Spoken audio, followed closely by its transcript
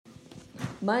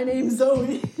My name's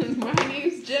Zoe. My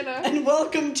name's Jenna. And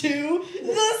welcome to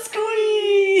The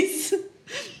Squeeze!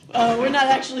 We're not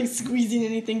actually squeezing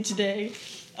anything today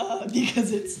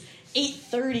because it's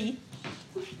 8:30.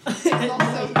 It's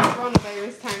also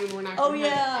coronavirus time and we're not Oh going to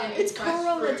yeah, have any it's fresh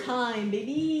Corona fruit. time,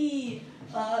 baby!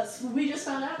 We just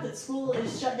found out that school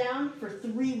is shut down for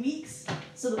 3 weeks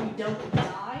so that we don't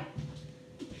die.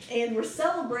 And we're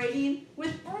celebrating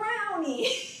with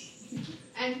brownies!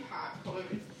 And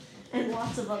popcorn. And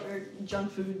lots of other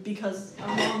junk food because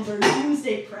our moms are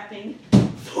doomsday prepping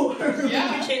for when we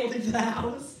can't leave the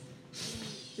house.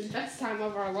 The best time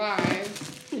of our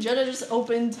lives. Jenna just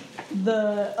opened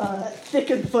the thick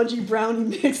and fudgy brownie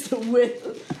mix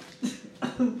with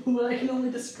what I can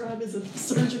only describe as a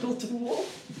surgical tool.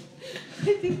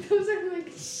 I think those are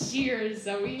like shears,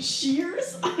 Zoe.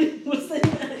 Shears? What's that?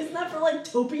 Isn't that for like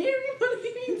topiary? What do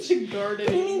you mean? To garden.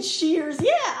 What do you mean shears?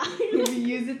 Yeah. We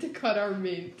use it to cut our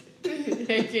mint.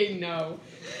 Okay, no.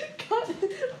 Cut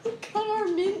our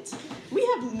mint. We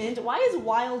have mint. Why is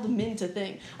wild mint a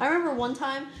thing? I remember one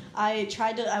time I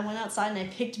went outside and I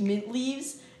picked mint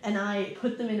leaves and I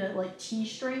put them in a like tea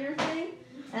strainer thing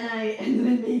and then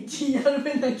I made tea out of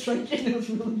it and I drank it and it was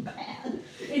really bad.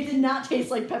 It did not taste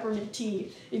like peppermint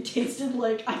tea. It tasted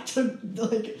like I took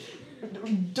like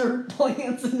dirt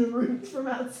plants and roots from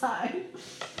outside.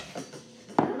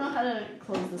 I don't know how to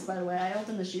close this, by the way. I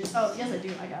opened the shears. Oh, yes, I do.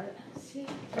 I got it.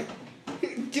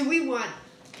 Do we want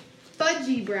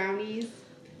fudgy brownies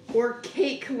or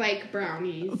cake-like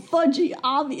brownies? Fudgy,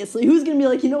 obviously. Who's going to be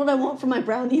like, you know what I want for my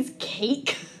brownies?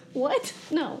 Cake? What?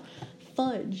 No.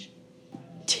 Fudge.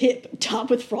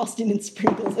 Top with frosting and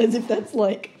sprinkles, as if that's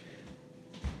like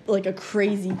a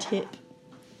crazy tip.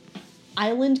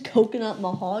 Island coconut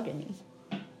mahogany.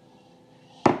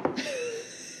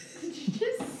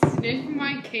 Sniff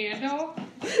my candle?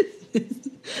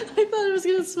 I thought it was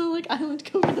going to smell like island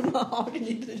coconut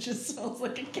mahogany, but it just smells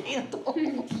like a candle.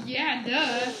 Yeah,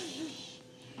 duh.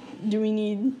 Do we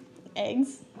need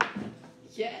eggs?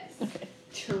 Yes. Okay.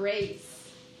 Trace.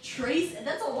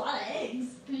 That's a lot of eggs.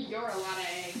 You're a lot of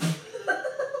eggs.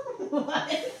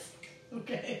 What?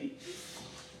 Okay.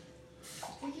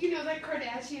 You know that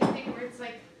Kardashian thing where it's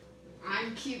like,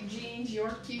 I'm cute jeans, you're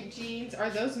cute jeans.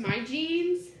 Are those my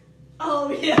jeans?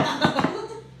 Oh, yeah.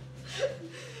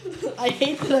 I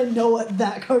hate that I know what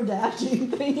that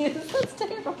Kardashian thing is. That's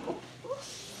terrible.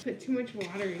 Put too much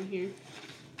water in here.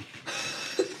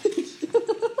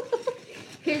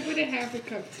 I put a half a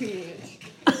cup too much.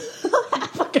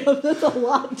 Half a cup, that's a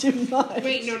lot too much.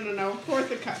 Wait, no.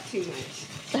 Fourth a cup too much.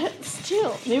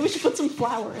 Still, maybe we should put some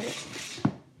flour in it.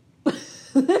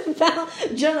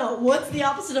 Jenna, what's the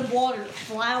opposite of water?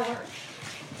 Flour.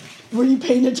 Were you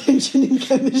paying attention in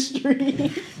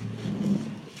chemistry?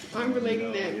 I'm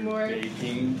relating that more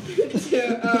baking.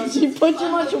 to, She put too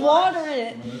much water in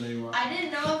it. I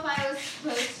didn't know if I was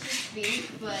supposed to speak,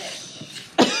 but...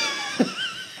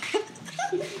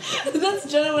 That's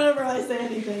Jenna whenever I say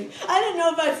anything. I didn't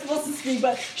know if I was supposed to speak,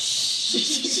 but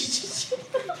shh.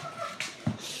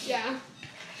 yeah.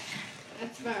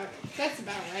 That's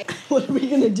about right. What are we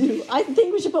gonna do? I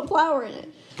think we should put flour in it.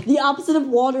 The opposite of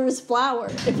water is flour.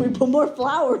 If we put more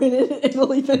flour in it,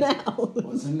 it'll even out.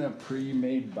 Wasn't a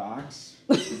pre-made box?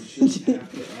 You shouldn't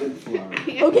have to add flour.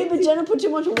 Okay, but Jenna put too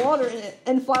much water in it,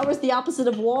 and flour is the opposite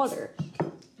of water.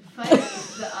 Fire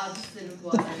is the opposite of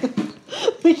water.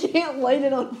 We can't light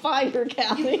it on fire,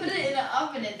 Kathy. You put it in an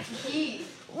oven, it's heat.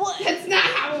 What? That's not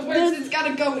how it works. It's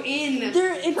gotta go in.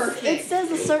 Perfect. It says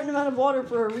a certain amount of water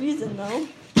for a reason, though.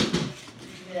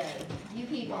 Yeah, you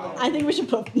people. I think we should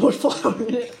put more flour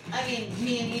in it. I mean,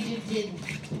 me and you just did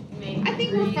make. I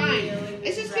think we're fine. really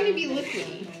It's just gonna be brownies.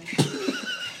 liquidy.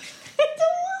 I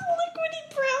don't want liquidy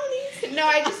brownies. No,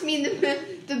 I just mean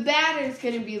the batter's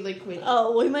gonna be liquid.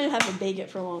 Oh, we might have to bake it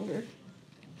for longer.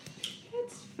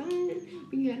 That's fine.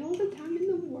 We got all the time in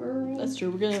the world. That's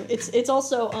true. It's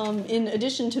also in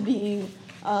addition to being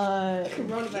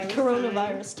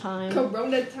coronavirus time.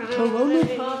 Corona time. Corona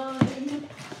time.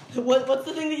 What's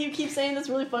the thing that you keep saying that's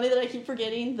really funny that I keep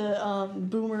forgetting? The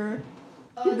boomer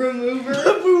Remover.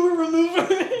 boomer remover.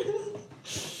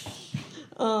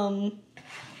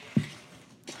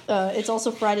 It's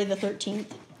also Friday the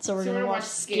 13th, so we're gonna watch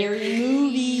scary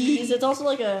movies. It's also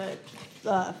like a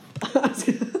I was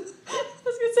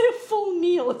gonna say a full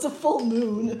meal. It's a full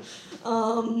moon.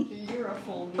 You're a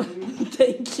full moon.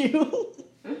 Thank you.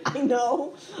 I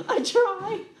know. I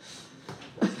try.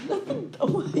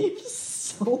 Oh, I have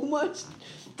so much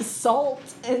salt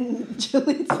and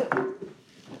chili.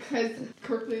 Because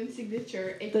Kirkland's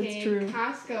signature, aka That's true.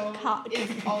 Costco, is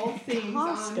all things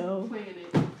Costco. on the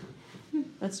planet.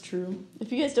 That's true.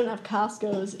 If you guys don't have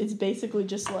Costco's, it's basically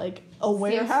just like a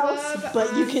warehouse, Club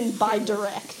but you on can buy steroids.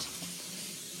 direct.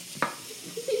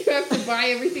 You have to buy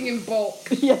everything in bulk.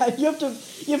 Yeah, you have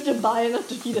to buy enough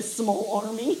to feed a small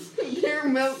army. Their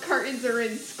milk cartons are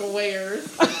in squares.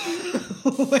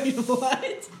 Wait,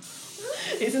 what?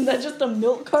 Isn't that just a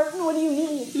milk carton? What do you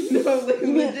mean? No, like You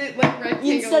mean- legit, like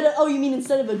rectangle. You mean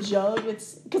instead of a jug?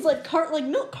 It's because like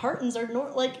milk cartons are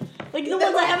like the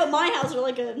ones I have at my house are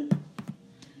like a.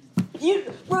 You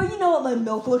know what my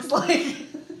milk looks like.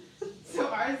 So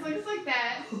ours looks like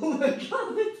that. Oh my god, you're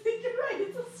right,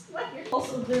 it's a square.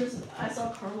 Also, I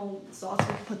saw caramel sauce, we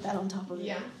could put that on top of it.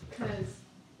 Yeah,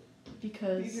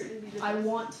 Because these are gonna be the I best.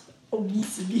 want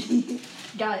obesity.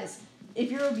 Guys,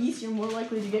 if you're obese, you're more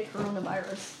likely to get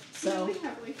coronavirus. So, We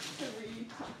have like 3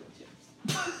 chocolate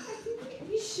chips.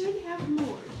 We should have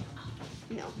more.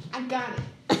 No, I got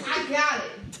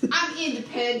it. I'm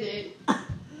independent.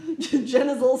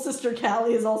 Jenna's little sister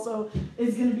Callie is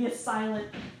gonna be a silent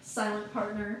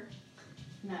partner.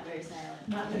 Not very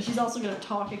silent. She's also gonna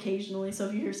talk occasionally, so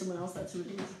if you hear someone else, that's who it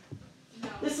is. No.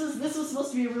 This was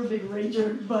supposed to be a real big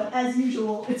rager, but as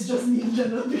usual, it's just me and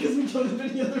Jenna because we don't have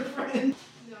any other friends.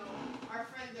 No, our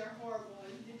friends are horrible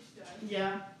and ditched us.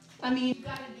 Yeah. I mean, You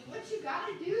gotta do what you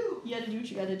gotta do. you gotta do what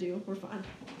you gotta do. We're fine.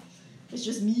 It's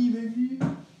just me, baby.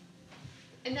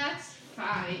 And that's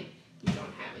fine. You don't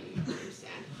have any, you understand.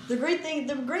 The great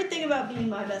thing about being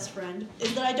my best friend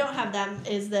is that I don't have them.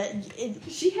 Is that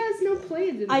She has no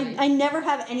plans in life. I never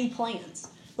have any plans.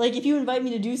 Like if you invite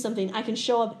me to do something, I can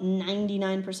show up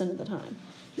 99% of the time.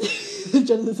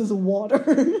 Jenna, this is water.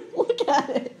 Look at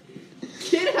it.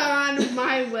 Get on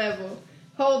my level.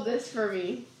 Hold this for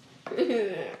me.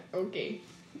 Okay.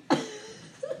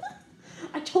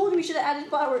 I told you we should have added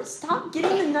flowers. Stop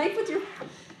getting the knife with your.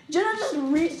 Jenna just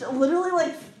reached literally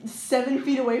like 7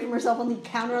 feet away from herself on the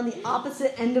counter on the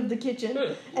opposite end of the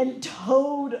kitchen and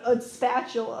towed a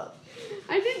spatula.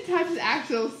 I didn't touch the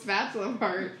actual spatula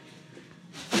part.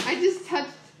 I just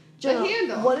touched Jenna, the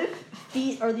handle. what if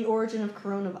feet are the origin of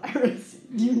coronavirus?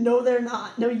 You know they're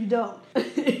not. No, you don't.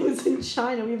 It was in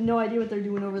China. We have no idea what they're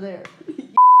doing over there. We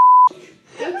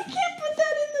can't put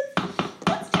that in the.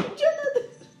 That's Jenna.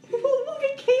 We'll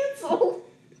get canceled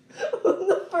on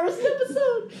the first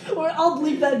episode. Or I'll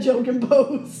bleep that joke in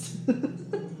post.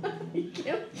 you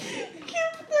can't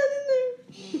put that in there.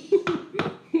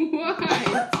 Why?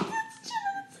 That's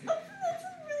Jenna. That's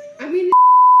really. I mean,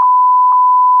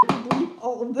 Bleep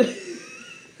all of this.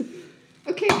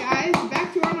 okay, guys,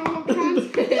 back to our normal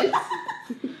content.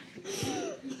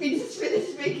 We just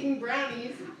finished making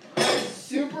brownies. They're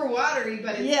super watery,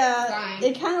 but it's fine.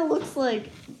 It kind of looks like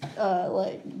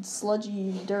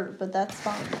sludgy dirt, but that's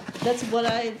fine. That's what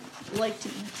I like to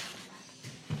eat.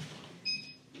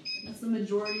 That's the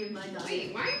majority of my diet.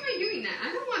 Wait, why am I doing that?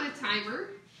 I don't want a timer.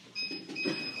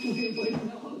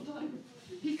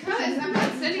 Because I'm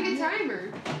not setting a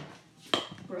timer.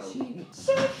 Bro.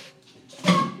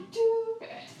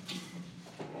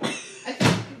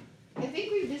 I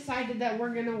think we've decided that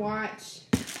we're gonna watch.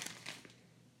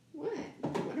 What?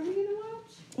 What are we gonna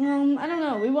watch? I don't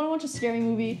know. We want to watch a scary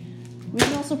movie. We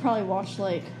can also probably watch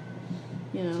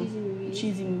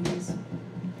cheesy movies.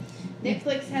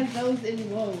 Netflix has those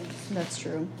in loads. That's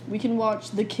true. We can watch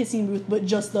The Kissing Booth, but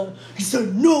just the he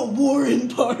said no Warren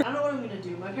part. I don't know what I'm gonna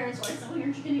do. My parents are like, so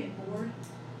aren't you gonna get bored?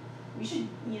 We should,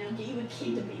 get you a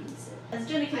kid to babysit. As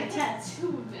Jenna can I attest, have 2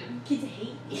 of them. kids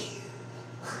hate me.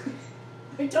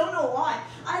 I don't know why.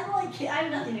 I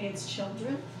have nothing against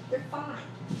children. They're fine.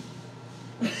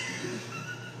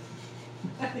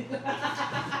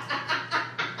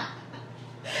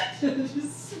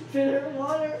 Just spit her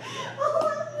water all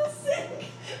out in the sink.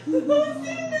 Why is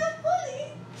it not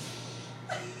funny?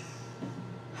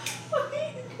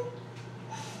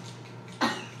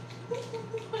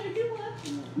 Why are you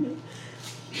laughing at me?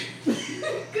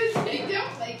 Because they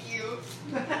don't like you.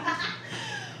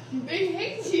 They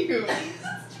hate you.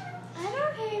 I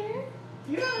don't hate her.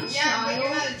 You're not a Yeah, child. but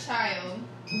you're not a child.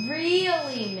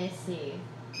 Really, Missy.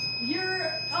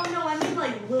 Oh no, I mean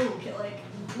like little kid, like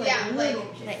little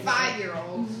kid.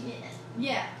 5-year-olds.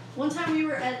 Yeah. One time we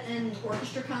were at an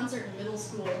orchestra concert in middle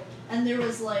school, and there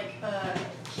was like a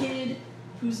kid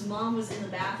whose mom was in the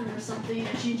bathroom or something,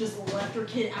 and she just left her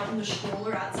kid out in the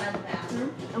stroller outside the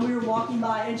bathroom, and we were walking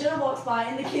by, and Jenna walks by,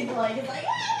 and the kid is like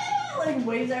like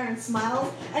waves at her and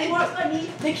smiles, and he walks by me,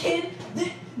 the kid,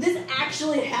 this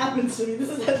actually happens to me, this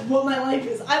is what my life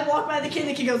is. I walk by the kid, and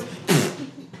the kid goes,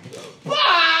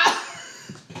 Bah!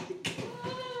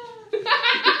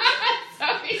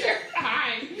 Sorry, you're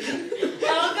fine.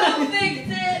 I'll go fix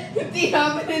it. The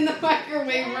oven and the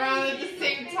microwave were on at the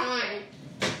same time.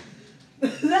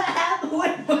 That happened.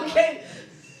 Wait, okay.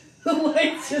 The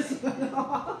lights just went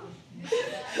off.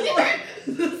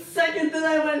 The second that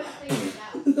I went,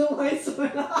 the lights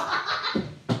went off.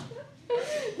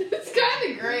 It's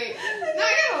kind of great.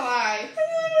 Not gonna lie. I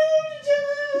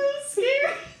was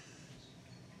scared.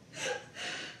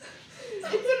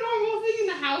 It's a normal thing in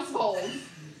the household.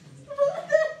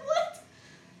 What?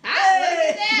 Ah, look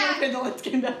at that. Okay, the lights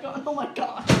came back on. Oh my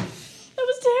god. That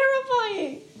was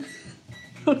terrifying.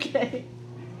 Okay.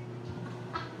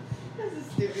 That's the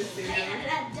stupidest thing ever.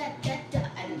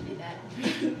 I didn't do that.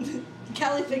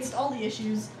 Callie fixed all the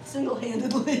issues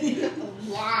single-handedly.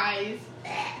 Lies.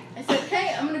 I said,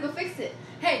 hey, I'm gonna go fix it.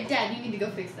 Hey, Dad, you need to go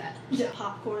fix that. Yeah,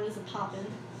 popcorn is a poppin'.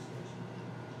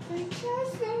 Like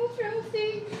just no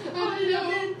roasting on an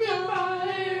open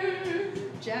fire.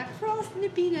 Jack Frost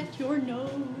nipping at your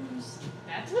nose.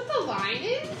 That's what the line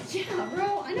is? Yeah,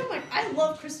 bro. I know I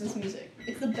love Christmas music.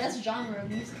 It's the best genre of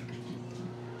music.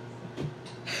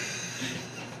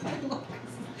 I love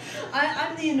Christmas.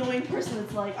 I'm the annoying person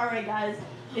that's like, alright guys,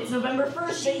 it's November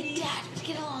 1st, baby. Dad, we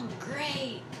get along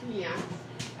great. Yeah.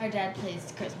 Our dad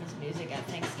plays Christmas music at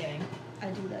Thanksgiving. I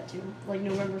do that too. Like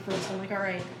November 1st, I'm like,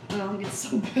 alright, my mom gets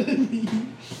so good at me.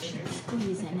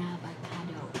 Squeeze an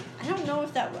avocado. I don't know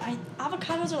if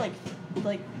avocados are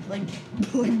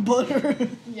like butter.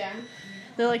 Yeah.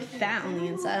 They're like fat on the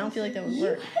inside. I don't feel like that would You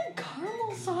work. had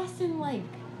caramel sauce in like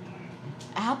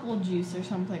apple juice or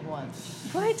something once.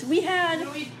 What? We had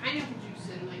No, we pineapple juice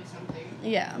in like something.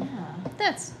 yeah.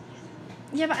 Yeah.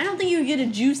 Yeah, but I don't think you get a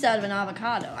juice out of an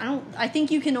avocado. I think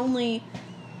you can only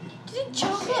You did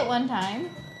chocolate one time.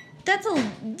 but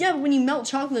when you melt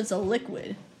chocolate it's a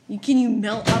liquid. Can you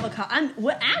melt avocado?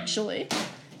 Actually,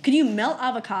 could you melt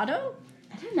avocado?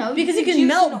 I don't know. Because you could can juice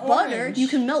melt an butter. orange. You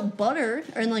can melt butter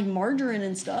and like margarine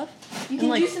and stuff. You and can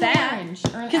like juice an fat. orange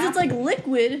or an Because it's like apple.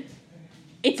 liquid.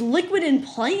 It's liquid in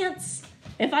plants.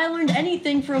 If I learned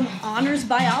anything from honors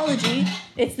biology,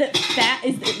 it's that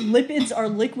lipids are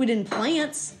liquid in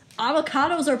plants.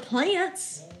 Avocados are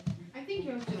plants. I think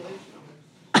you're delusional.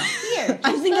 Here,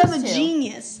 I juice think those I'm a two.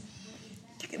 genius.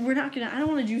 I don't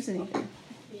want to juice anything.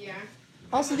 Yeah.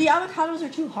 Also, the avocados are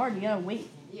too hard. You gotta wait.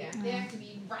 Yeah. They have to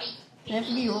be ripe. They have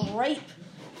to be ripe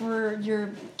for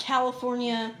your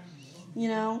California,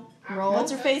 Roll.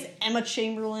 what's her face? Emma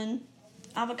Chamberlain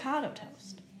avocado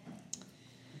toast.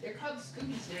 They're called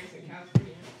Scooby Snacks in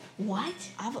California. What?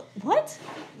 What?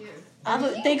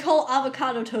 Yeah. They call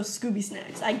avocado toast Scooby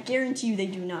Snacks. I guarantee you they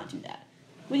do not do that.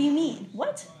 What do you mean?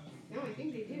 What? No, I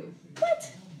think they do.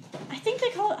 What? I think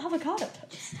they call it avocado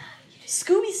toast.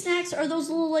 Scooby Snacks are those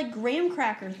little like graham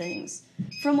cracker things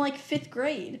from like 5th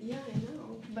grade. Yeah, I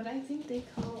know. But I think they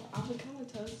call avocado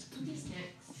toast Scooby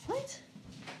Snacks. What?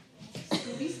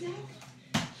 Scooby Snack?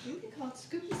 I think they call it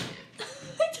Scooby Snack.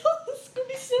 I told the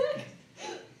Scooby Snack.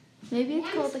 Maybe it's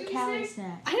Why called the Scooby Cali snack?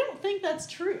 snack. I don't think that's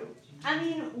true. I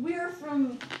mean, we're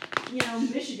from,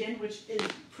 Michigan, which is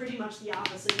pretty much the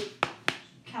opposite of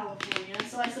California,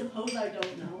 so I suppose I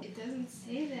don't know. It doesn't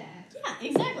say that. Yeah,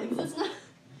 exactly, because it's not...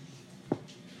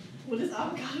 What is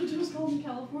avocado toast called in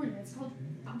California? It's called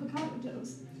avocado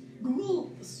toast.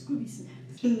 Google Scooby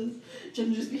Snacks.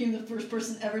 Jen just became the first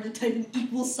person ever to type an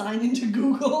equal sign into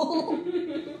Google.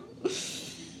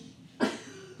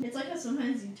 It's like how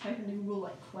sometimes you type into Google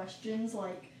like questions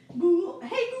like, Google,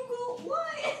 hey Google,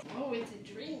 what? Oh, it's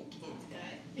a drink.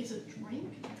 It's a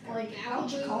drink? It's Like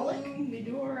got alcoholic?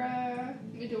 Medora,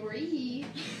 Midori,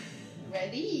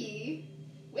 ready,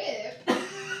 whip.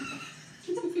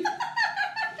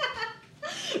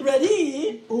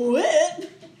 Ready?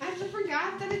 Whip? I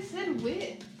forgot that it said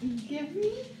whip. Give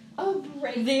me a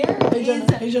break. There Hey, Jenna,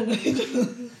 is. hey,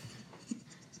 Jenna.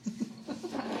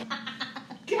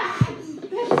 God,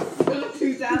 that's so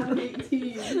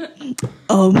 2018.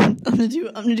 I'm gonna do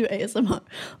ASMR.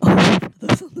 For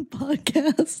those on the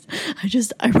podcast, I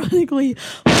just ironically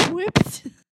whipped.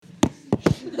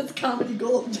 That's comedy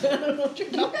gold. I don't know what you're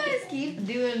You talking guys keep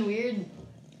doing weird.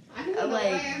 I don't know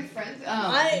Like, why I'm friends with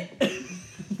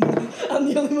I'm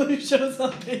the only one who shows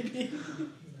up, baby.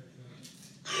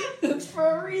 That's for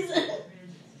a reason.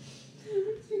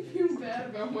 I feel bad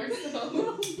about myself.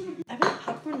 I've had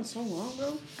popcorn in so long,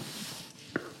 bro.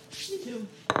 Me too.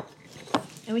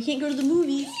 And we can't go to the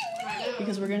movies I know.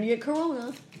 because we're gonna get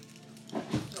corona.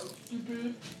 So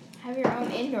stupid. Have your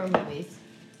own indoor movies.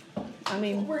 I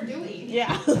mean, What we're doing.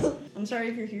 yeah. I'm sorry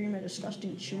if you're hearing my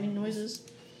disgusting chewing noises.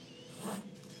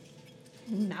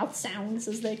 Mouth sounds,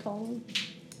 as they call them.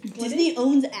 Disney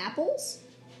owns apples?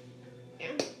 Yeah.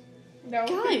 No,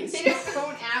 Guys. they don't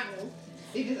own apples.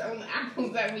 They just own the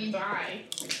apples that we buy.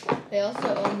 They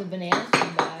also own the bananas we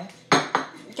buy.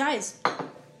 Guys,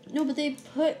 No, but they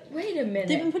put... Wait a minute.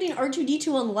 They've been putting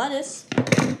R2-D2 on lettuce.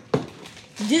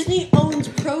 Disney owns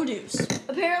produce.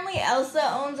 Apparently Elsa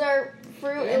owns our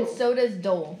fruit, and so does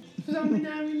Dole. Hey,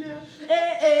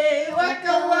 hey,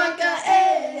 waka waka,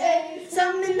 hey, hey,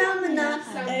 samina,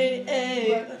 hey,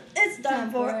 hey. It's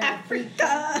time for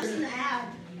Africa. It's an ad.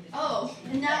 Oh.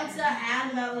 And now it's that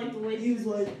ad about like the way he was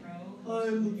like,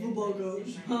 I'm the football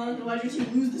coach. Huh? Why'd your team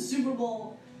lose the Super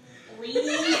Bowl?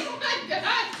 Oh my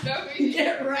god, Toby.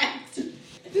 Get wrecked.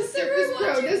 The Surface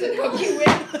Pro doesn't help you win.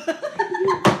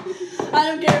 I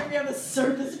don't care if you have a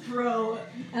Surface Pro.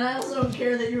 And I also don't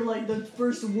care that you're like the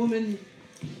first woman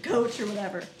coach or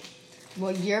whatever.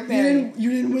 Well, you're very... You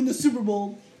didn't win the Super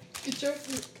Bowl. Get your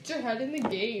head in the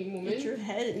game, woman. Get your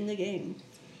head in the game.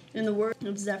 In the words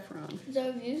of Zephron.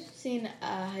 So you've seen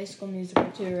High School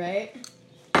Musical too, right?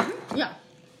 Yeah.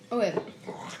 Oh, wait.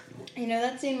 You know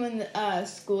that scene when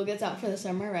school gets out for the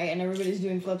summer, right? And everybody's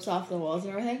doing flips off the walls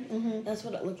and everything? Mm-hmm. That's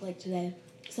what it looked like today.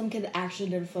 Some kid actually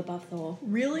did a flip off the wall.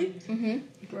 Really? Mm-hmm.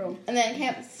 Bro. And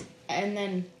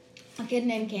then a kid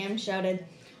named Cam shouted,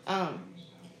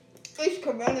 It's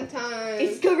Corona time.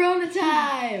 "It's Corona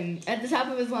time!" at the top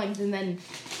of his lungs, and then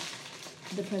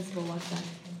the principal walked by.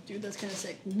 Dude, that's kind of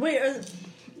sick. Wait, are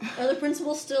the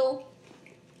principals still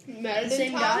Madden the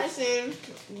same guys? Thompson.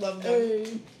 Love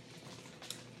them.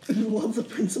 Love the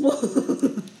principal.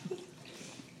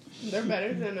 They're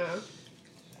better than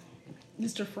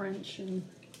Mr. French and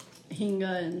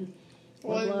Hinga and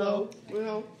Ludlow.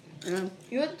 Ludlow. Yeah.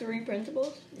 You had 3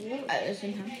 principals at the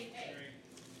same time.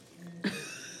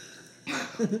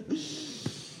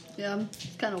 Yeah,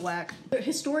 it's kind of whack.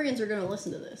 Historians are going to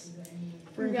listen to this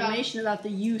for information about the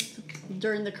youth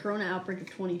during the corona outbreak of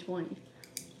 2020.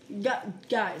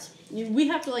 Guys, we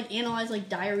have to like analyze like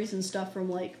diaries and stuff from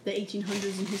like the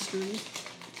 1800s in history.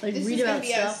 Like This read is about gonna be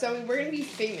stuff. us, so we're gonna be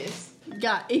famous.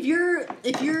 God, if you're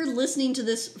listening to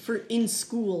this in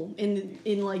school in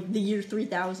like the year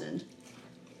 3000,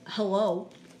 hello.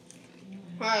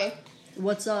 Hi.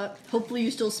 What's up? Hopefully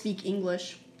you still speak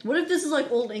English. What if this is like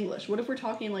old English? What if we're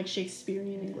talking like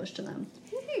Shakespearean English to them?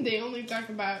 They only talk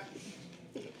about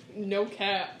no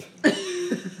cap.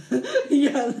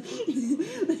 Yeah,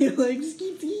 they like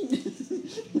skeet skeet.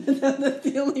 That's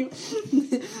the only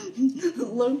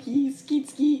low key skeet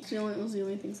skeet. Those are the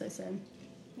only things I said.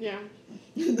 Yeah.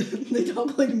 They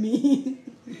talk like me.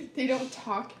 They don't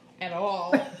talk at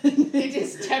all. They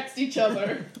just text each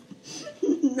other.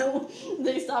 No,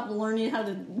 they stopped learning how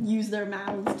to use their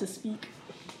mouths to speak.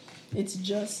 It's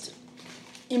just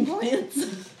implants.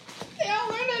 They all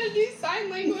learn how to do sign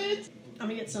language. I'm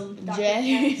gonna get some Dr.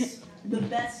 Jay. Pepper's the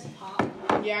best pop.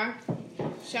 Yeah.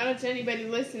 Shout out to anybody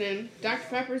listening. Dr.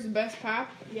 Pepper's the best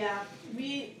pop. Yeah,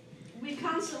 we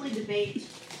constantly debate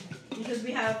because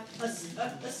we have a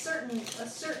certain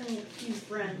few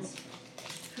friends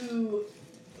who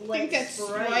I like think that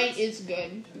Sprite is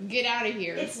good. Get out of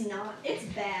here. It's not. It's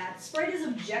bad. Sprite is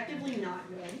objectively not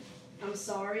good. I'm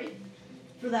sorry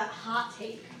for that hot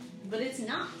take, but it's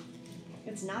not.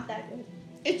 It's not that good.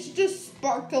 It's just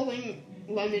sparkling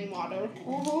lemon water.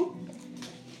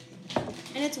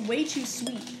 And it's way too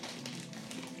sweet.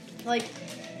 Like,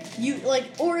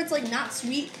 or it's like not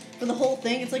sweet for the whole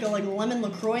thing. It's like a lemon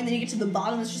LaCroix, and then you get to the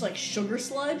bottom, it's just like sugar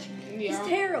sludge. Yeah. It's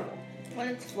terrible. When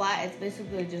it's flat, it's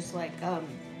basically just like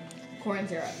corn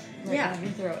syrup. Right Yeah. down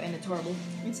your throat, and it's horrible.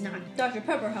 It's not. Dr.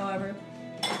 Pepper, however,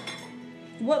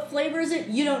 what flavor is it?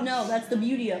 You don't know. That's the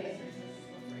beauty of it.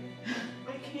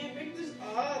 I can't pick this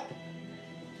up.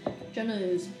 Jenna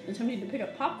is attempting to pick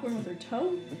up popcorn with her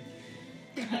toe.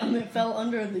 It fell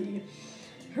under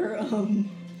her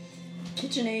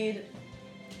KitchenAid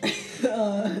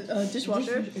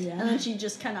dishwasher, Yeah. and then she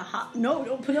just kind of no,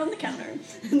 don't put it on the counter.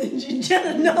 And then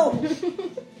Jenna, no.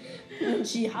 And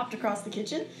she hopped across the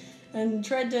kitchen and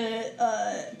tried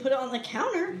to put it on the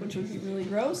counter, which would be really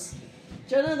gross.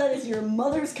 Jenna, that is your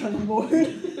mother's cutting board.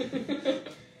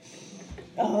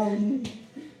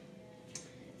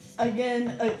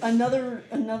 Again,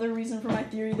 another reason for my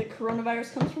theory that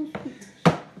coronavirus comes from food.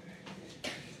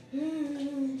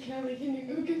 Callie, can you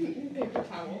go get me a paper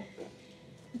towel?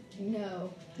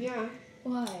 No. Yeah.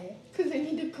 Why? Because I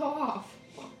need to cough.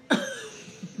 Why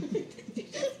do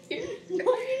you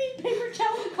need paper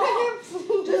towel to I cough? have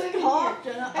flu Just in cough,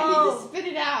 here. Jenna. I need to spit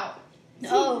it out.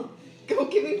 Oh. Go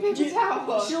get me a paper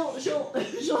towel.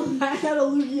 She'll hack out a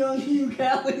loogie on you,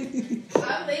 Callie.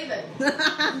 I'm leaving.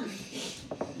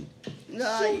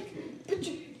 But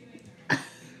you...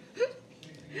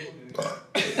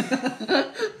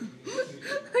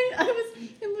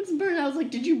 It looks burned. I was like,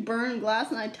 did you burn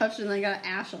glass? And I touched it and I got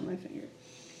ash on my finger.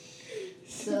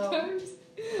 So, Sometimes,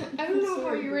 I don't know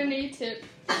how you're an A-tip.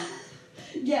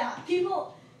 Yeah,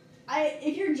 people.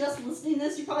 If you're just listening to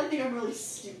this, you probably think I'm really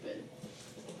stupid.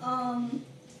 And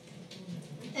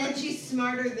she's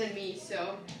smarter than me,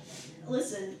 so.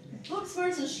 Listen, book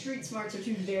smarts and street smarts are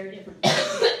two very different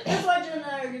things. That's why Jenna and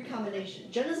I are a good combination.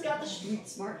 Jenna's got the street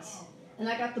smarts, and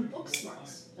I got the book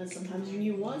smarts. And sometimes you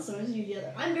need one, sometimes you need the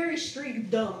other. I'm very street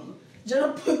dumb.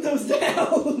 Jenna, put those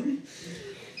down.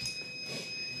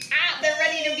 They're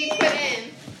ready to be put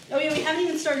in. Oh yeah, we haven't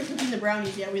even started cooking the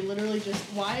brownies yet. We literally just.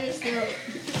 Why is there?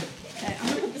 Okay, I'm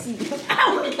gonna put this in the.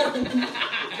 Ow!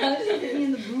 I'm just hitting me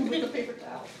in the boob with a paper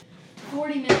towel.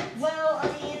 40 minutes. Well, I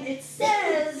mean, it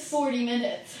says 40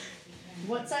 minutes.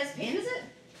 What size pan is it?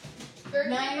 9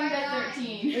 by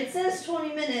 13. It says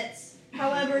 20 minutes.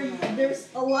 However, there's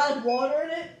a lot of water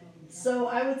in it, so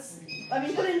I would. I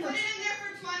mean, put it in for. Put it in there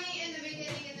for 20 in the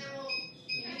beginning, and then we'll.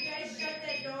 You guys shut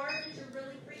that door because you're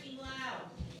really freaking loud.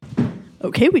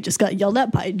 Okay, we just got yelled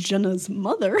at by Jenna's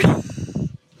mother.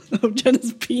 Oh,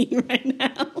 Jenna's peeing right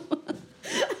now.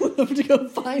 We'll have to go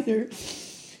find her.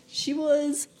 She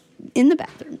was in the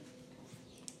bathroom.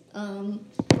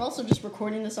 We're also just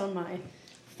recording this on my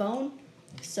phone,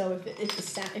 so if it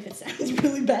sounds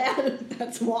really bad,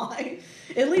 that's why.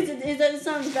 At least it doesn't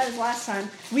sound as bad as last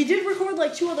time. We did record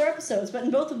like 2 other episodes, but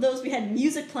in both of those we had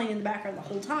music playing in the background the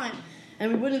whole time.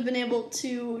 And we wouldn't have been able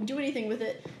to do anything with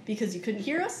it because you couldn't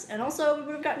hear us, and also we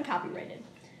would have gotten copyrighted.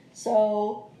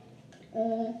 So,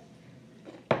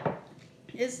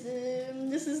 this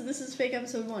is fake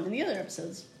episode 1, and the other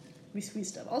episodes we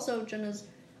squeezed stuff. Also, Jenna's.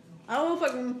 I don't know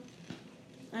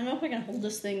if I can hold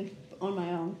this thing on my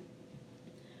own.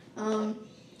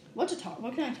 What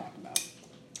can I talk about?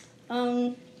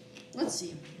 Let's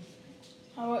see.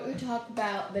 How about we talk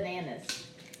about bananas?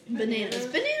 Bananas.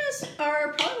 Bananas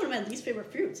are probably one of my least favorite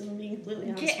fruits, if I'm being completely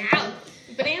honest. Get with you. out.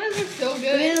 Bananas are so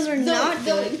good. Bananas are not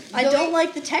good. I don't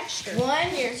like the texture. 1,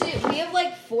 here, 2. We have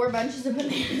like 4 bunches of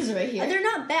bananas right here. They're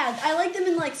not bad. I like them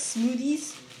in like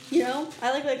smoothies, you know?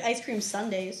 I like ice cream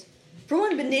sundaes. For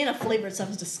one, banana flavored stuff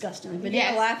is disgusting. Banana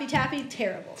Yes. Laffy Taffy,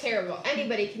 terrible. Terrible.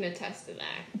 Anybody can attest to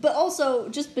that. But also,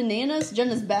 just bananas.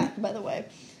 Jenna's back, by the way.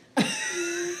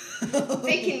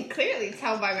 They can clearly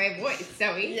tell by my voice,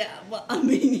 Zoe. Yeah, well, I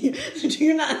mean,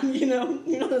 you're not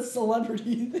a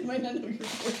celebrity. They might not know your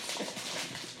voice.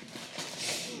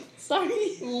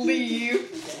 Sorry.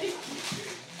 Leave.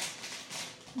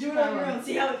 Do it on your own.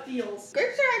 See how it feels.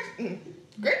 Grapes are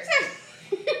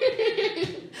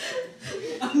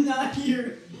I'm not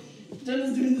here.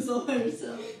 Jenna's doing this all by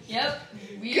herself. Yep.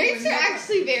 Grapes are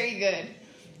actually very good.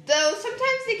 Though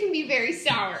sometimes they can be very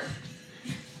sour.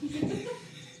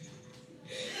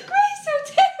 Grapes are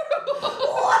terrible.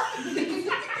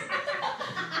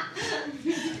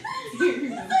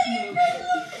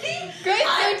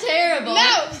 Grapes are terrible.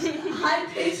 No. High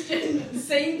pitched and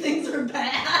saying things are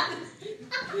bad.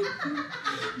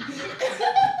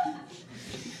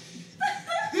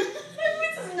 My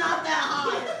voice is not that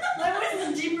high. My voice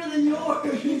is deeper than yours. What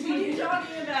are you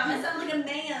talking about? I sound like a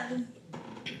man.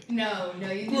 No,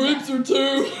 you do Grapes are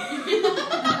terrible.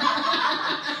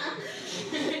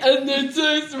 And they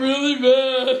taste really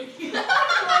bad.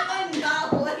 I'm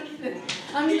not like this.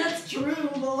 I mean, that's true,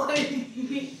 but like.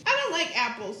 I don't like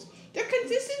apples. Their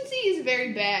consistency is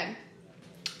very bad.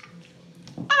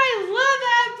 I love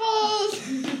apples.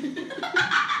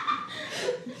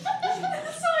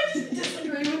 So I just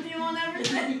disagree with you on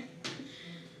everything.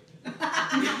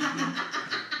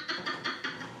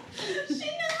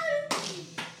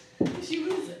 She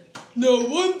knows it. No,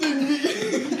 one thing we can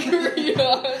agree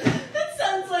on. That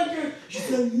sounds like she's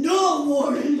like, no,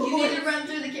 Warren. You need to run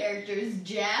through the characters.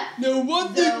 Jeff. No,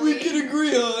 one thing we can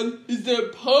agree on is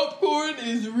that popcorn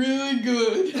is really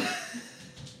good.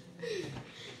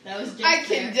 That was Jeff. I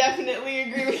can definitely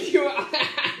agree with you on that.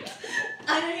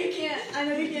 I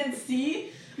know you can't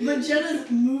see, but Jenna's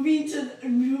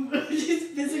she's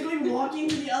physically walking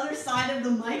to the other side of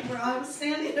the mic where I'm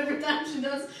standing every time she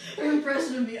does her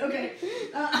impression of me. Okay,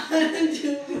 I'm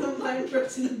doing my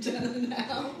impression of Jenna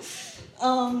now.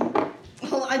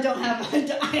 Well, I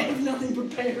have nothing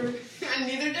prepared.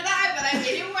 Neither did I, but I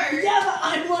made it work. Yeah, but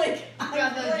I'm like,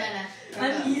 Jenna.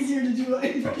 I'm easier to do an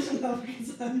impression of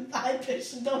because I'm high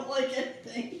pitched and don't like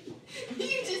anything.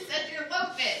 You just said you're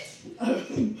low pitch.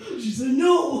 She said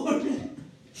no.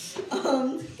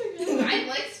 My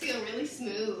legs feel really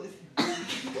smooth.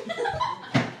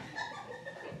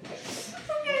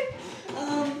 Okay.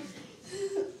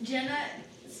 Jenna,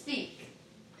 speak.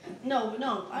 No.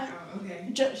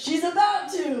 Okay. She's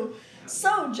about to.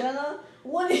 So, Jenna,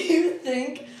 what do you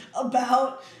think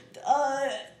about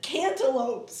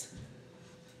cantaloupes?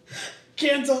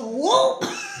 Cantaloupe.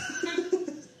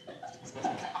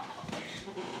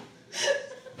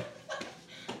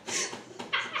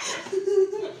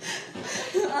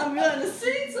 I'm gonna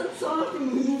sing some song from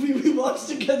a movie we watched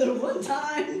together one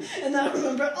time, and I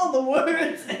remember all the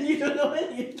words, and you don't know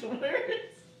any of the words.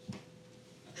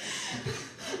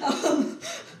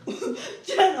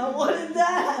 Jenna, what did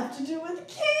that have to do with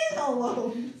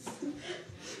cantaloupes?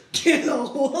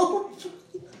 Cantaloupe.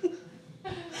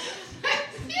 I'm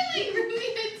feeling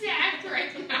really attacked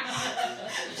right now.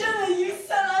 Jenna, you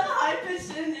said I'm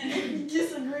high-pitched and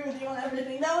disagree with you on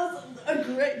everything. That was a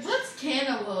great... What's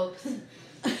cantaloupes?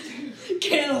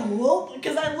 Cantaloupe?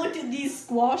 Because I looked at these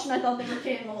squash and I thought they were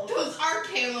cantaloupe. Those are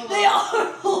cantaloupes. They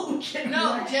are! Okay.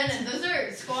 No, Jenna, those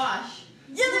are squash.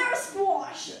 Yeah, they're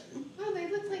squash. Oh, they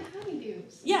look like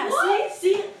honeydews. Yeah, What?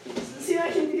 see my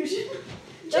confusion?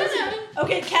 Jenna.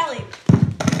 Okay, Callie.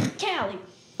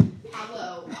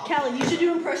 Hello. Callie, you should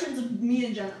do impressions of me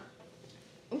and Jenna.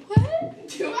 What?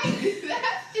 Do I do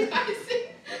that? Do I sing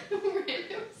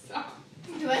random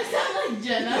songs? Do I sound like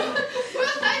Jenna?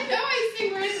 Well, I know I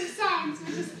sing random songs,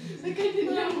 but just like I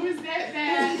didn't know it was that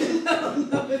bad.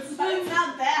 No, it's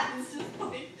not bad. It's just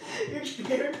like your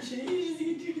character.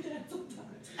 You do that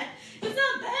sometimes. It's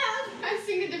not bad. I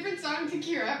sing a different song to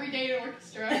cure every day in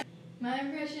orchestra. My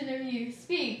impression of you.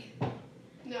 Speak.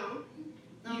 No.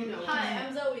 You know. Hi,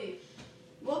 I'm Zoe.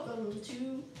 Welcome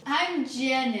to... I'm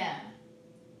Jenna.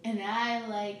 And I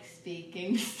like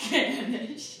speaking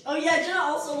Spanish. Oh yeah, Jenna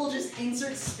also will just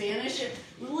insert Spanish.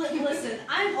 Listen,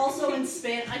 I'm also in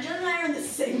Spanish. Jenna and I are in the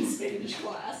same Spanish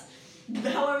class.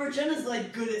 However, Jenna's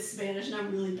like good at Spanish and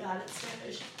I'm really bad at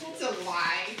Spanish. That's a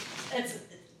lie. It's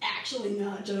actually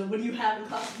not, Jenna. What do you have in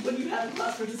class? What do you have in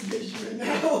class participation right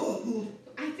now?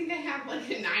 I think I have like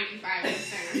a 95% or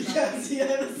something.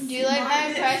 Yes. Do you like my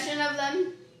impression of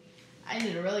them? I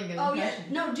did a really good Oh yeah.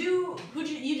 impression. No, you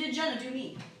did Jenna, do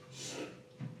me.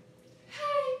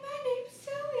 Hi, my name's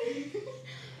Zoe.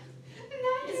 And I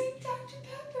drink Dr.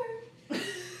 Pepper.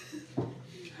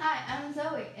 Hi, I'm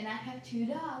Zoe, and I have 2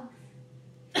 dogs.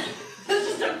 That's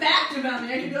just a fact about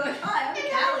me. I could be like, hi, I'm And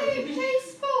I Callie. play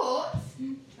sports.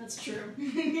 That's true.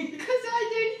 Because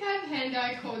I didn't have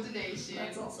hand-eye coordination.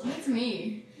 That's also That's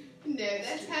me. No,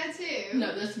 that's her too.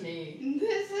 No, that's me.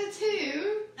 That's her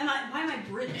too. Why am I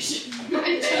British? My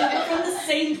We're from the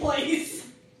same place.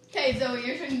 Okay, Zoe,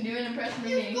 you're trying to do an impression of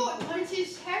You've me. got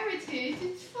British heritage.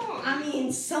 It's fine. I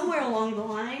mean, somewhere along the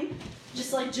line,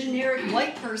 just like generic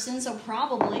white person, so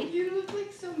probably. You look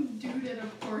like some dude at a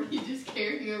party just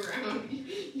carrying around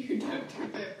your Dr.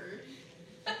 Pepper.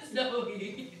 That's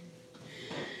Zoe.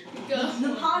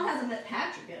 The pod hasn't met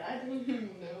Patrick yet either.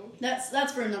 No.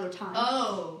 That's for another time.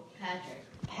 Oh, Patrick.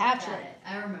 Patrick. Got it.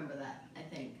 I remember that, I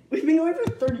think. We've been going for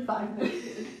 35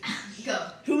 minutes. Go.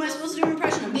 Who am I supposed to do an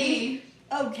impression of? Me.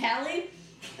 Oh, Callie?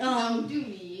 No, do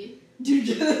me. Do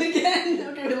Jenna again?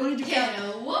 Okay, let me do Callie.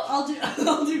 Jenna, whoop. I'll do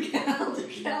Callie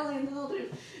and then I'll do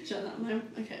Jenna.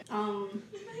 Okay.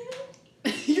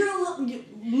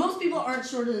 Most people aren't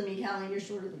shorter than me, Callie, and you're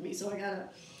shorter than me, so I gotta.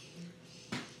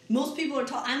 Most people are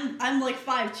tall. I'm like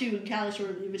 5'2", and Callie's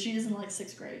shorter than me, but she is in like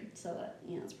 6th grade, so that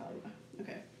that's probably why.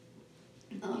 Okay.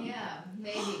 Yeah,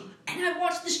 maybe. And I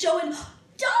watched the show in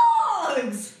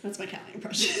dogs. That's my Callie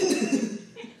impression.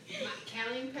 My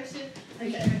Callie impression.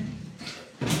 Okay.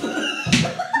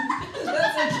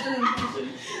 That's a Jenna impression.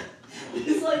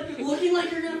 It's like looking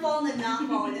like you're gonna fall and then not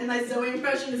falling, and my Zoe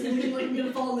impression is looking like you're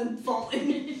gonna fall and then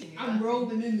falling. I'm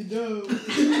rolling in the dough.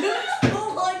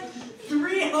 Pull like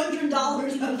 $300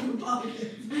 out of your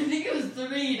pocket. I think it was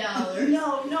 $3. No,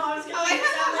 I was gonna Oh, I make it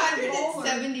sound like a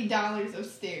baller. $170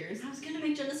 upstairs. I was gonna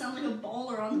make Jenna sound like a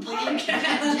baller on the Wait,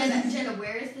 podcast. Jenna,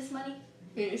 where is this money?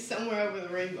 It's somewhere over the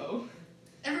rainbow.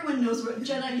 Everyone knows where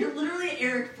Jenna. You're literally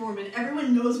Eric Foreman.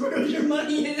 Everyone knows where your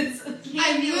money is. I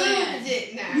Candyland. moved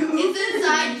it now. It's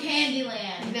inside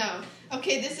Candyland. No.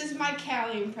 Okay, this is my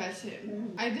Callie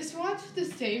impression. I just watched the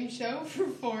same show for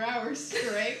 4 hours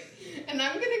straight, and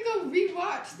I'm gonna go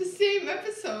rewatch the same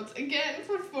episodes again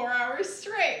for 4 hours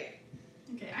straight.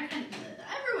 Okay, I can't do that.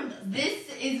 Everyone does that. This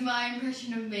is my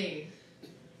impression of me.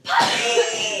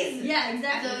 Puppies! Yeah,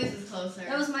 exactly. Zoe's is closer.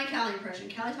 That was my Callie impression.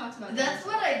 Callie talks about That's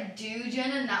what I do,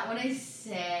 Jenna, not what I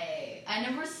say. I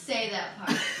never say that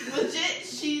part. Legit,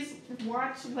 she's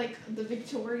watched like the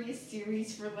Victorious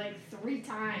series for like 3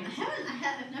 times.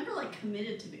 I've never like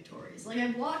committed to Victorious. Like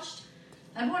I've watched,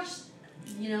 odds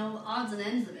and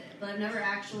ends of it, but I've never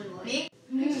actually like. Me?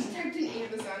 I just typed in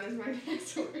Amazon as my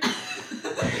password.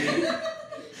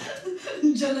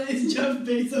 Jenna is Jeff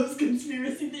Bezos'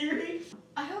 conspiracy theory.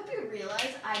 I hope you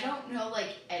realize I don't know like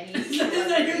any Is that your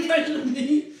celebrities. impression of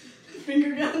me?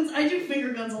 Finger guns? I do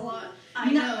finger guns a lot.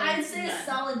 I know. I'd say a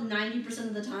solid 90%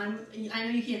 of the time. I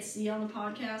know you can't see on the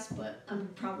podcast, but I'm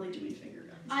probably doing finger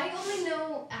guns. I only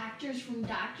know actors from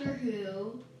Doctor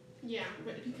Who, Yeah,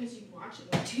 but because you watch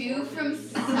it. Like 2 4 from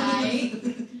movies. Psych,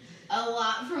 a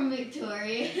lot from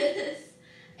Victorious,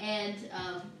 and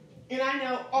And I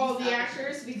know all the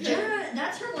actors because Jenna,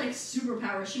 that's her like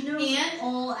superpower. She knows And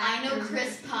all I actors. know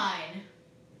Chris Pine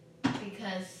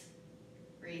because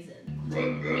reason.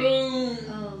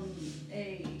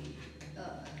 A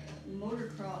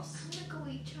motocross I'm gonna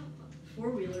go eat chocolate.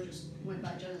 4-wheeler just went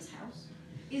by Jenna's house.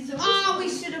 oh, we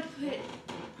should have put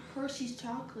Hershey's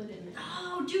chocolate in it.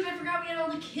 Oh, dude, I forgot we had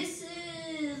all the kisses.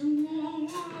 Listen.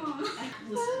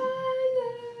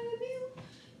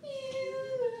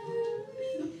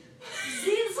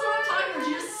 See, that's what I'm talking about.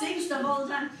 She just sings stuff all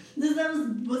the time.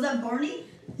 Was that Barney?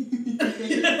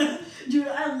 Dude,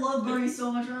 I love Barney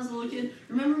so much when I was a little kid.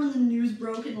 Remember when the news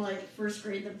broke in like first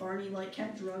grade that Barney like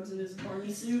kept drugs in his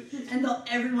Barney suit and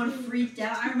everyone freaked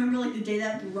out? I remember like the day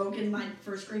that broke in my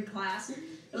first grade class. It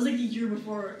was like the year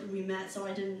before we met, so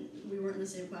we weren't in the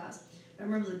same class. I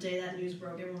remember the day that news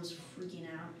broke, everyone was freaking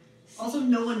out. Also,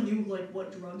 no one knew like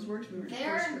what drugs were 'cause we were in They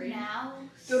first are grade. now.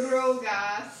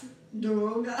 Drogas.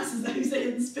 Drogas, is that how you say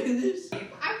it in Spanish?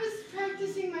 I was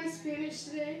practicing my Spanish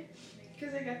today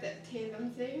because I got that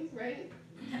tandem thing, right?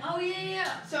 Oh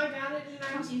yeah. So I got it and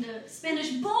I was Talking to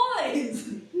Spanish boys.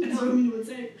 That's what we would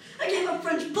say. I gave up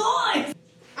French boys.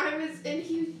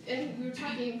 and we were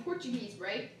talking in Portuguese,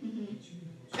 right? Mm-hmm.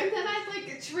 And then I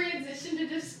like transitioned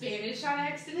into Spanish on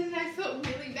accident and I felt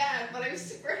really bad, but I was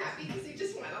super happy because he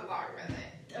just went along with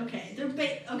it. Okay,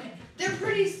 okay. They're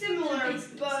pretty similar, They're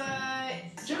basically but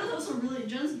Jenna's also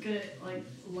Jenna's good at like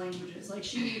languages. Like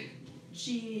she's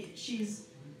she's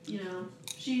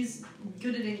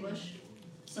good at English.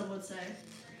 Some would say.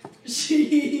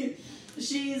 She's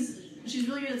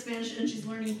really good at Spanish and she's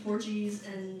learning Portuguese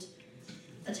and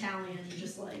Italian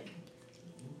just like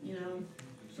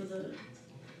for the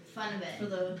Fun of for it.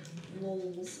 the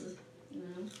lols.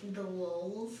 The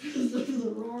lols. For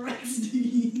the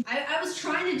RORXD. I was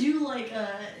trying to do like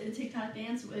a TikTok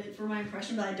dance for my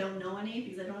impression, but I don't know any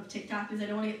because I don't have TikTok because I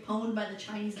don't want to get pwned by the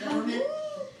Chinese government.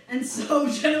 And so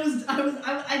Jenna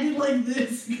I did like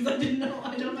this because I didn't know.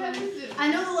 I don't know. I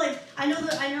know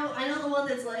the one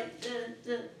that's like that's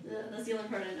the only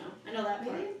part I know. I know that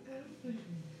part.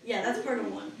 Yeah, that's part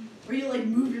of one where you like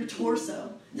move your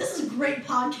torso. This is great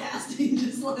podcasting.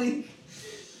 Just like.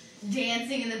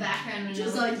 Dancing in the background. When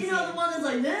Just no like, one you can know, see the one that's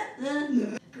like,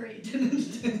 great.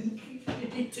 I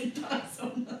hate TikTok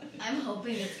so much. I'm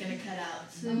hoping it's gonna cut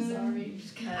out soon. I'm sorry.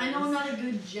 Just 'cause. I know I'm not a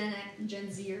good Gen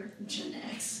Zer. Gen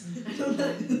X. I don't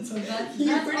know. So that's You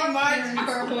that's pretty our much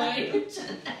parents. are one.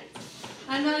 Gen X.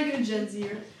 I'm not a good Gen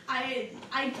Zer. I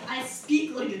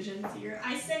speak like a Gen Zer.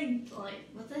 I say, like,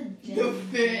 What's a The Gen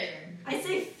fit. I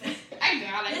say I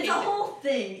got it. It's a whole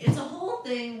thing. It's a whole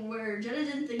thing where Jenna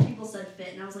didn't think people said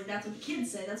fit, and I was like, that's what the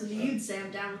kids say. That's what the youths say. I'm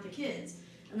down with the kids.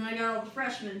 And then I got all the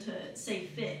freshmen to say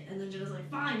fit, and then Jenna's like,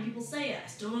 fine, people say it. I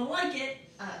still don't like it.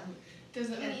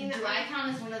 Doesn't mean Do I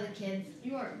count as one of the kids?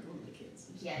 You are one of the kids.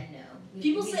 Yeah, no.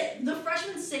 People say the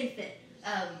freshmen say fit.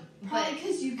 Probably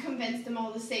because you convinced them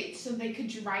all to say it so they could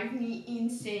drive me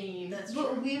insane. That's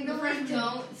But true. we The really freshmen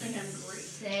don't think I'm great.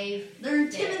 say. They're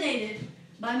intimidated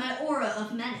by my aura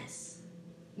of menace.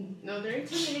 No, they're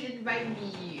intimidated by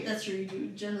me. That's true.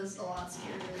 Jenna's a lot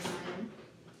scarier than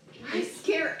I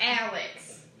scare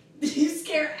Alex. I am. You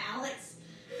scare Alex?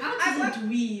 Alex I is a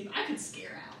dweeb. I could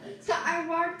scare Alex. So I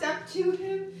walked up to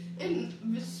him in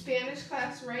the Spanish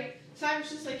class, right? So I was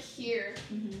just like here.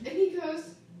 Mm-hmm. And he goes,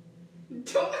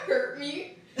 don't hurt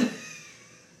me.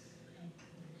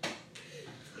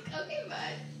 Okay,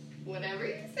 bud. Whatever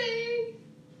you say.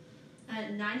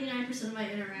 99% of my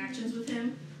interactions with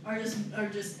him are just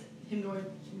him going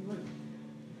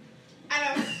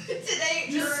I know. Today,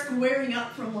 just squaring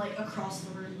up from like across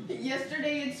the room.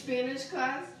 yesterday in Spanish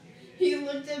class, he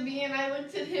looked at me and I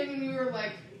looked at him and we were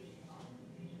like,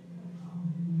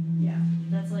 Yeah,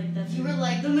 that's You were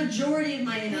like, the majority of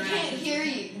my they interactions. can't hear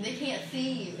you, they can't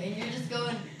see you, and you're just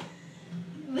going.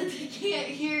 But they can't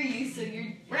hear you, so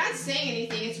you're. we're not saying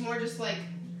anything. It's more just like,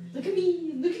 look at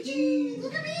me, look at you,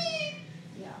 look at me.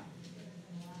 Yeah.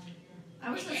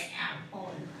 I wish that's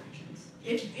all interactions.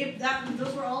 If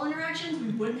those were all interactions, we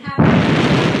wouldn't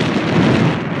have.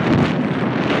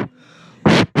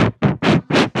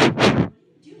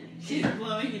 She's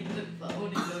blowing into the phone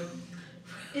and going.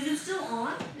 Is it still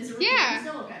on? Is it recording Yeah.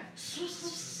 still? Okay.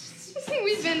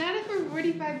 We've been at it for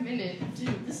 45 minutes.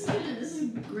 Dude, this is good. This is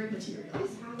great material.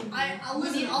 I'll We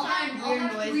listen. need to I'll find have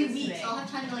weird 3 noises weeks. today. I'll have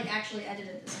time to like actually edit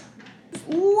it this time.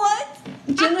 What?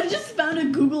 Jenna just found a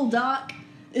Google Doc.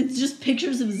 It's just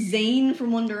pictures of Zayn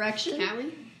from One Direction.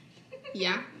 Callie?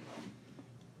 Yeah.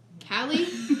 Callie?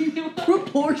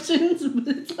 proportions, but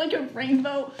it's like a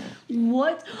rainbow.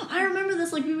 What? I remember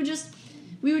this. Like we would just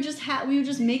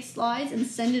make slides and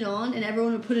send it on, and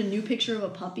everyone would put a new picture of a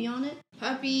puppy on it.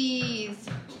 Puppies.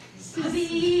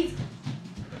 Puppies.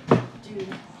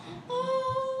 Dude.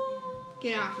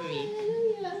 Get off of me.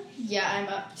 Yeah, I'm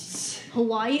up.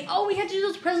 Hawaii. Oh, we had to do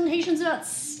those presentations about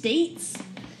states.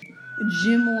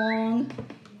 Jim Long.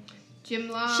 Jim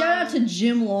Long. Shout out to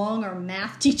Jim Long, our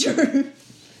math teacher.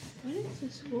 What is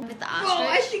this? With the Oh,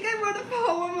 I ostrich? think I wrote a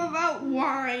poem about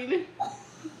wine.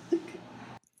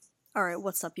 Alright,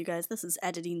 what's up, you guys? This is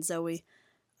Editing Zoe.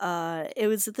 It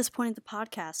was at this point in the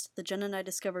podcast that Jen and I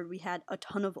discovered we had a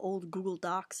ton of old Google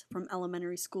Docs from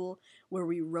elementary school where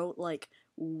we wrote, like,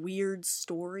 weird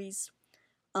stories.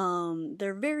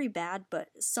 They're very bad, but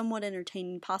somewhat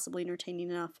entertaining, possibly entertaining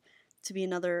enough to be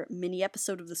another mini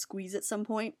episode of The Squeeze at some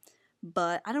point.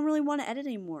 But I don't really want to edit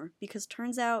anymore, because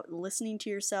turns out listening to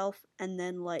yourself and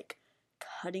then, like,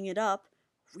 cutting it up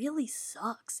really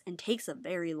sucks and takes a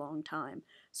very long time.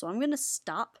 So I'm gonna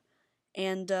stop,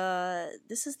 and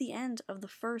this is the end of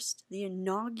the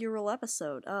inaugural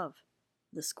episode of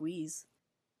The Squeeze.